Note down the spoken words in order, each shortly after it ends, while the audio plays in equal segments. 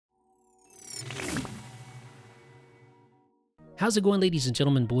How's it going, ladies and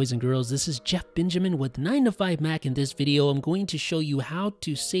gentlemen, boys and girls? This is Jeff Benjamin with 9 to 5 Mac. In this video, I'm going to show you how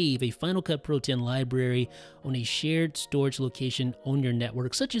to save a Final Cut Pro 10 library on a shared storage location on your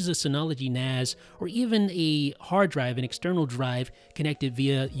network, such as a Synology NAS or even a hard drive, an external drive connected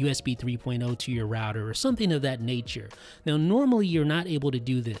via USB 3.0 to your router or something of that nature. Now, normally you're not able to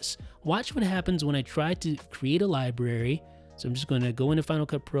do this. Watch what happens when I try to create a library. So I'm just going to go into Final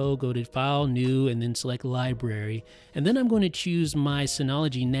Cut Pro, go to File, New, and then select Library. And then I'm going to choose my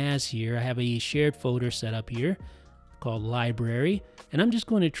Synology NAS here. I have a shared folder set up here called Library. And I'm just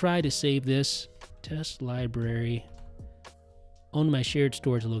going to try to save this test library on my shared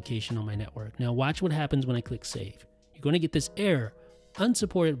storage location on my network. Now watch what happens when I click Save. You're going to get this error.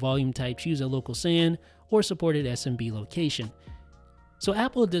 Unsupported volume type, choose a local SAN or supported SMB location. So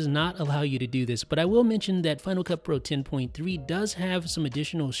Apple does not allow you to do this, but I will mention that Final Cut Pro 10.3 does have some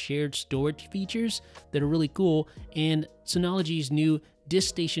additional shared storage features that are really cool, and Synology's new Disk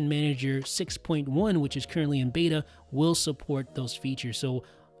Station Manager 6.1, which is currently in beta, will support those features. So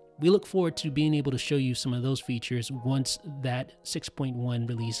we look forward to being able to show you some of those features once that 6.1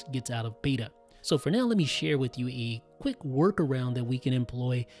 release gets out of beta. So for now, let me share with you a quick workaround that we can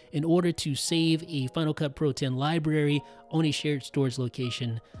employ in order to save a Final Cut Pro 10 library on a shared storage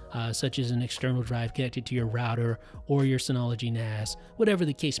location, such as an external drive connected to your router or your Synology NAS, whatever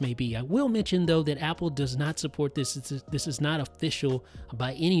the case may be. I will mention, though, that Apple does not support this. This is not official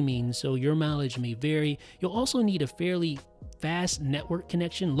by any means, so your mileage may vary. You'll also need a fairly fast network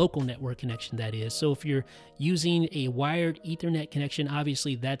connection, local network connection that is. So if you're using a wired Ethernet connection,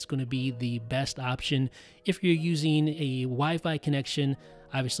 obviously that's going to be the best option. If you're using a Wi-Fi connection,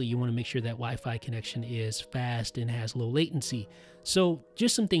 obviously you want to make sure that Wi-Fi connection is fast and has low latency. So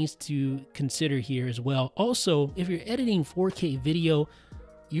just some things to consider here as well. Also, if you're editing 4K video,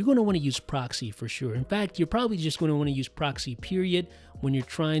 you're going to want to use proxy for sure. In fact, you're probably just going to want to use proxy period when you're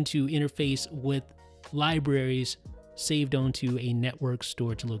trying to interface with libraries saved onto a network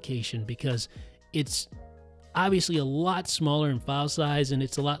storage location, because it's obviously a lot smaller in file size and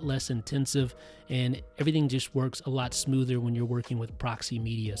it's a lot less intensive, and everything just works a lot smoother when you're working with proxy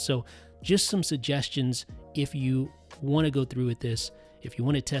media. So just some suggestions if you want to go through with this, if you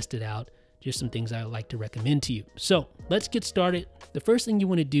want to test it out, just some things I would like to recommend to you. So let's get started. The first thing you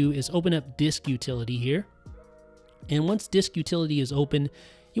want to do is open up Disk Utility here. And once Disk Utility is open,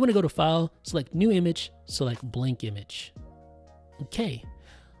 you want to go to File, select New Image, select Blank Image. Okay.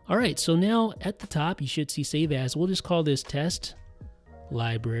 All right, so now at the top, you should see Save As. We'll just call this Test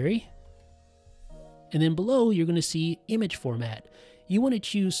Library. And then below, you're going to see Image Format. You want to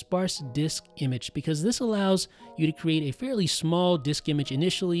choose Sparse Disk Image because this allows you to create a fairly small disk image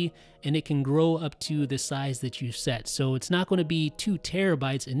initially, and it can grow up to the size that you set. So it's not going to be 2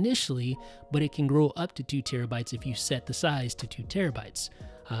 terabytes initially, but it can grow up to 2 terabytes if you set the size to 2 terabytes.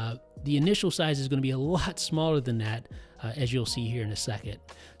 The initial size is going to be a lot smaller than that, as you'll see here in a second.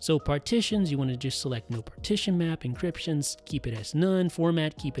 So partitions, you want to just select No Partition Map. Encryptions, keep it as None.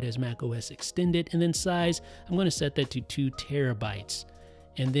 Format, keep it as macOS Extended. And then size, I'm going to set that to 2 terabytes.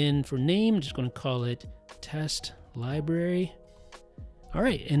 And then for name, I'm just going to call it Test Library. All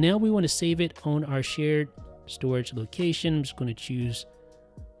right, and now we want to save it on our shared storage location. I'm just going to choose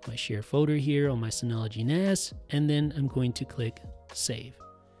my share folder here on my Synology NAS, and then I'm going to click Save.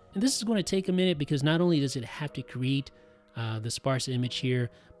 And this is going to take a minute because not only does it have to create the sparse image here,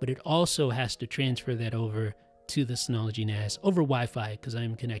 but it also has to transfer that over to the Synology NAS over Wi-Fi because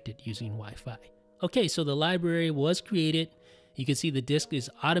I'm connected using Wi-Fi. Okay, so the library was created. You can see the disk is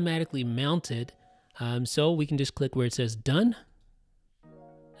automatically mounted. So we can just click where it says Done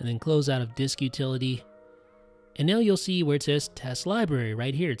and then close out of Disk Utility. And now you'll see where it says Test Library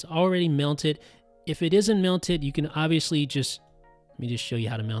right here. It's already mounted. If it isn't mounted, you can obviously just let me just show you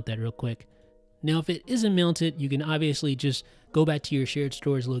how to mount that real quick. Now, if it isn't mounted, you can obviously just go back to your shared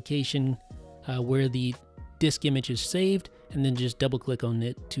storage location where the disk image is saved, and then just double click on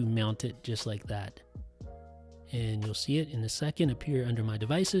it to mount it just like that. And you'll see it in a second appear under my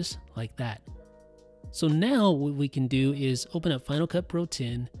devices like that. So now what we can do is open up Final Cut Pro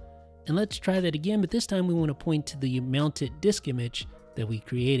 10, and let's try that again, but this time we want to point to the mounted disk image that we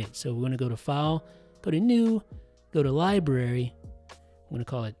created. So we're going to go to File, go to New, go to Library. I'm going to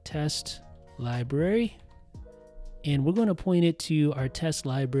call it Test Library, and we're going to point it to our Test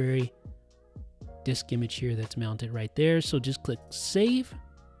Library disk image here that's mounted right there. So just click Save,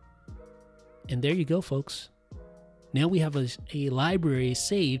 and there you go, folks. Now we have a library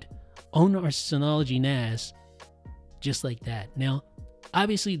saved on our Synology NAS just like that. Now,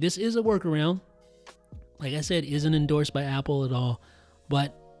 obviously, this is a workaround. Like I said, isn't endorsed by Apple at all,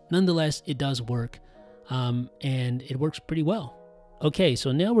 but nonetheless, it does work. and it works pretty well. Okay,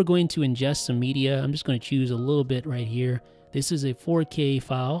 so now we're going to ingest some media. I'm just going to choose a little bit right here. This is a 4K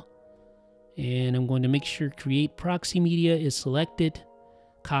file, and I'm going to make sure create proxy media is selected,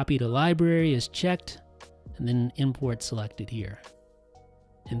 copy to library is checked, and then import selected here.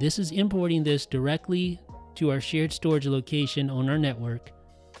 And this is importing this directly to our shared storage location on our network.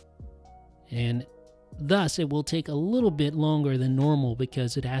 And thus it will take a little bit longer than normal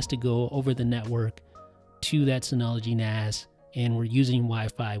because it has to go over the network to that Synology NAS, and we're using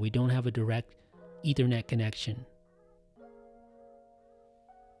Wi-Fi. We don't have a direct Ethernet connection.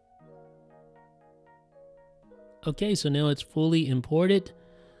 Okay, so now it's fully imported,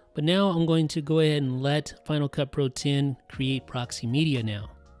 but now I'm going to go ahead and let Final Cut Pro 10 create proxy media now.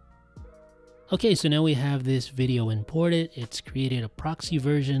 Okay, so now we have this video imported. It's created a proxy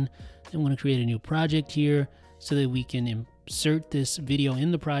version. I'm going to create a new project here so that we can insert this video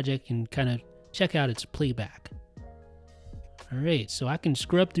in the project and kind of check out its playback. All right, so I can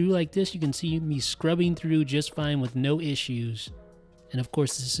scrub through like this. You can see me scrubbing through just fine with no issues. And of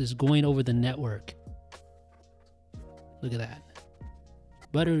course, this is going over the network. Look at that.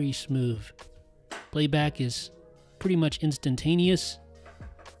 Buttery smooth. Playback is pretty much instantaneous.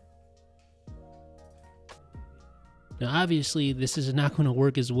 Now, obviously, this is not going to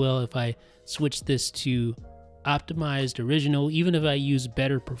work as well if I switch this to optimized original. Even if I use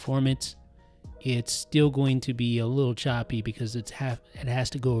better performance, it's still going to be a little choppy because it has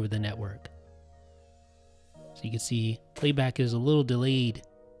to go over the network. So you can see playback is a little delayed.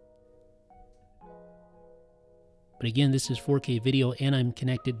 But again, this is 4K video and I'm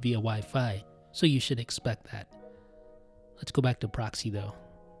connected via Wi-Fi, so you should expect that. Let's go back to proxy though.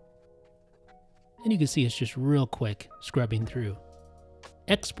 And you can see it's just real quick scrubbing through.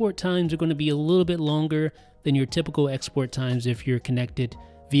 Export times are going to be a little bit longer than your typical export times if you're connected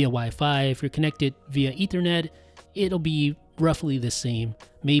via Wi-Fi. If you're connected via Ethernet, it'll be roughly the same,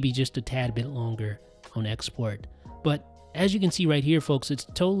 maybe just a tad bit longer on export. But as you can see right here, folks, it's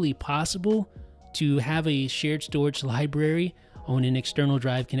totally possible to have a shared storage library on an external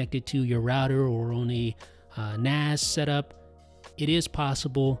drive connected to your router or on a NAS setup. It is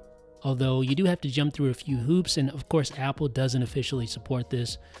possible, although you do have to jump through a few hoops, and of course Apple doesn't officially support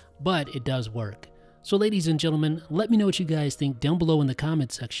this, but it does work. So ladies and gentlemen, let me know what you guys think down below in the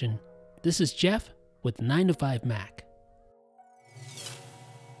comment section. This is Jeff with 9to5Mac.